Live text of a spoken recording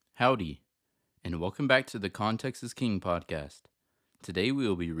Howdy, and welcome back to the Context is King podcast. Today we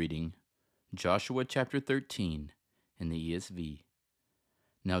will be reading Joshua chapter 13 in the ESV.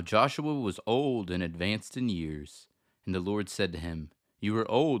 Now Joshua was old and advanced in years, and the Lord said to him, You are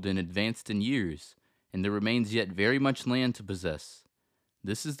old and advanced in years, and there remains yet very much land to possess.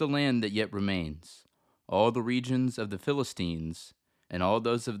 This is the land that yet remains, all the regions of the Philistines, and all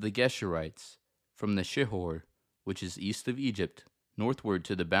those of the Geshurites, from the Shihor, which is east of Egypt, northward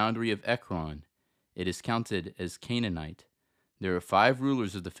to the boundary of Ekron. It is counted as Canaanite. There are 5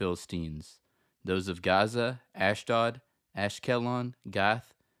 rulers of the Philistines, those of Gaza, Ashdod, Ashkelon,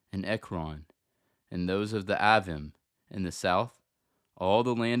 Gath, and Ekron, and those of the Avim, in the south, all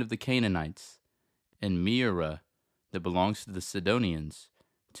the land of the Canaanites, and Mearah, that belongs to the Sidonians,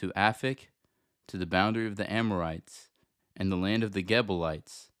 to Aphek, to the boundary of the Amorites, and the land of the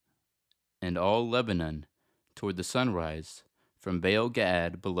Gebalites, and all Lebanon, toward the sunrise, from Baal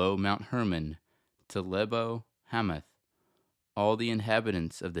Gad below Mount Hermon to Lebo Hamath, all the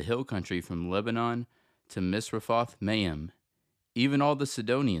inhabitants of the hill country from Lebanon to Misrephoth Maim, even all the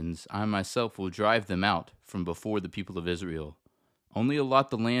Sidonians, I myself will drive them out from before the people of Israel. Only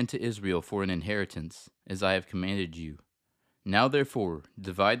allot the land to Israel for an inheritance, as I have commanded you. Now therefore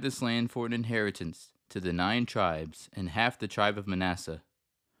divide this land for an inheritance to the 9 tribes and half the tribe of Manasseh.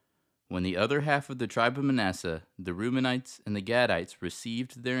 When the other half of the tribe of Manasseh, the Reubenites and the Gadites,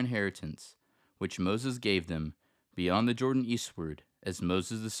 received their inheritance, which Moses gave them, beyond the Jordan eastward, as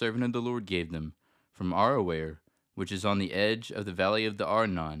Moses the servant of the Lord gave them, from Aroer, which is on the edge of the valley of the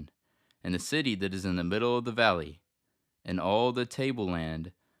Arnon, and the city that is in the middle of the valley, and all the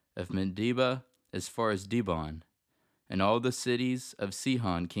tableland of Medeba as far as Dibon, and all the cities of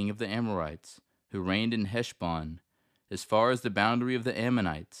Sihon king of the Amorites, who reigned in Heshbon, as far as the boundary of the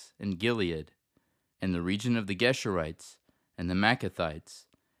Ammonites, and Gilead, and the region of the Geshurites, and the Maccathites,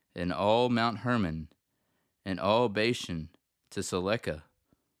 and all Mount Hermon, and all Bashan, to Selekah,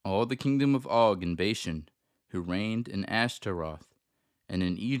 all the kingdom of Og in Bashan, who reigned in Ashtaroth, and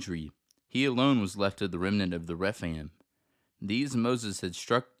in Edrei, he alone was left of the remnant of the Rephaim. These Moses had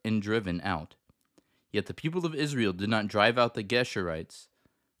struck and driven out. Yet the people of Israel did not drive out the Geshurites,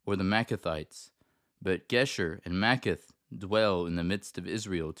 or the Maccathites, but Gesher and Maccath dwell in the midst of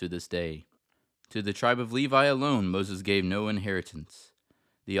Israel to this day. To the tribe of Levi alone Moses gave no inheritance.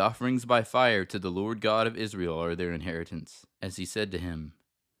 The offerings by fire to the Lord God of Israel are their inheritance, as he said to him.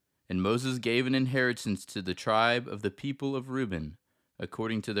 And Moses gave an inheritance to the tribe of the people of Reuben,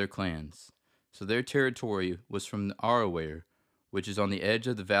 according to their clans. So their territory was from the Aroer, which is on the edge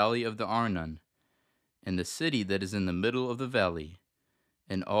of the valley of the Arnon, and the city that is in the middle of the valley,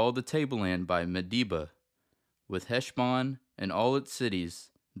 and all the tableland by Medeba, with Heshbon and all its cities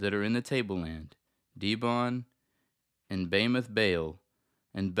that are in the tableland, Dibon, and Bamoth Baal,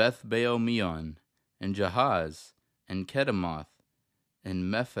 and Beth Baal Meon, and Jahaz, and Kedemoth, and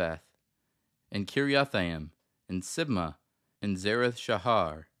Mephath, and Kiriathaim, and Sibmah, and Zareth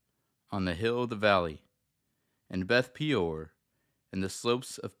Shahar, on the hill of the valley, and Beth Peor, and the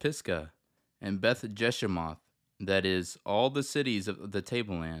slopes of Pisgah, and Beth Jeshemoth, that is, all the cities of the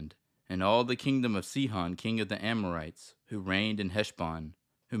tableland, and all the kingdom of Sihon king of the Amorites, who reigned in Heshbon,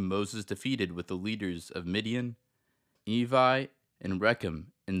 whom Moses defeated with the leaders of Midian, Evi, and Rechem,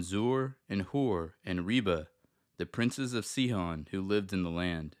 and Zur, and Hur, and Reba, the princes of Sihon who lived in the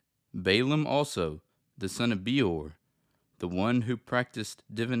land. Balaam also, the son of Beor, the one who practiced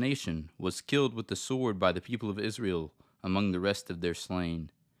divination, was killed with the sword by the people of Israel among the rest of their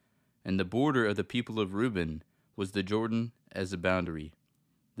slain. And the border of the people of Reuben was the Jordan as a boundary.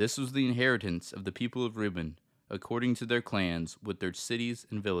 This was the inheritance of the people of Reuben, according to their clans, with their cities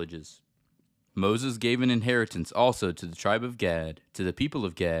and villages. Moses gave an inheritance also to the tribe of Gad, to the people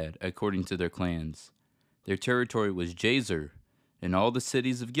of Gad, according to their clans. Their territory was Jazer, and all the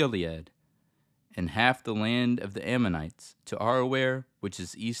cities of Gilead, and half the land of the Ammonites, to Aroer, which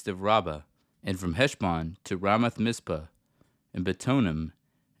is east of Rabbah, and from Heshbon to Ramath Mizpah, and Betonim,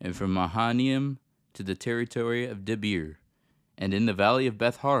 and from Mahanaim to the territory of Debir, and in the valley of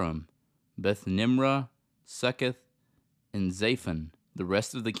Beth Haram, Beth Nimrah, Succoth, and Zaphon, the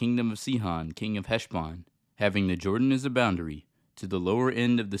rest of the kingdom of Sihon, king of Heshbon, having the Jordan as a boundary, to the lower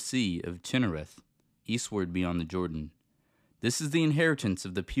end of the sea of Chinnereth, eastward beyond the Jordan. This is the inheritance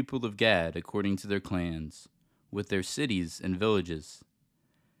of the people of Gad according to their clans, with their cities and villages.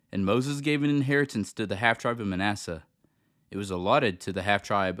 And Moses gave an inheritance to the half-tribe of Manasseh. It was allotted to the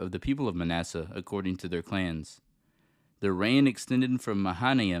half-tribe of the people of Manasseh according to their clans. Their reign extended from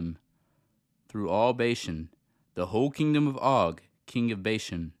Mahanaim through all Bashan, the whole kingdom of Og, king of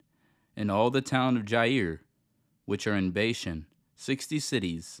Bashan, and all the town of Jair, which are in Bashan, 60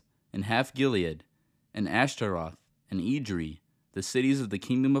 cities, and half Gilead, and Ashtaroth, and Edrei, the cities of the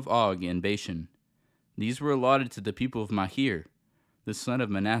kingdom of Og and Bashan. These were allotted to the people of Machir, the son of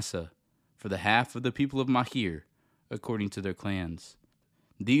Manasseh, for the half of the people of Machir, according to their clans.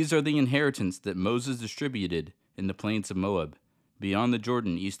 These are the inheritance that Moses distributed in the plains of Moab, beyond the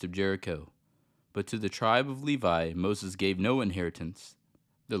Jordan east of Jericho. But to the tribe of Levi Moses gave no inheritance.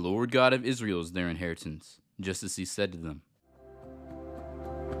 The Lord God of Israel is their inheritance, just as he said to them.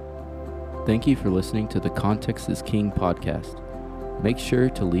 Thank you for listening to the Context is King podcast. Make sure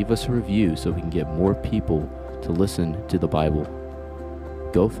to leave us a review so we can get more people to listen to the Bible.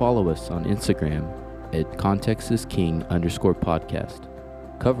 Go follow us on Instagram at contextisking_podcast.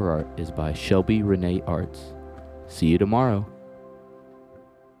 Cover art is by Shelby Renee Arts. See you tomorrow.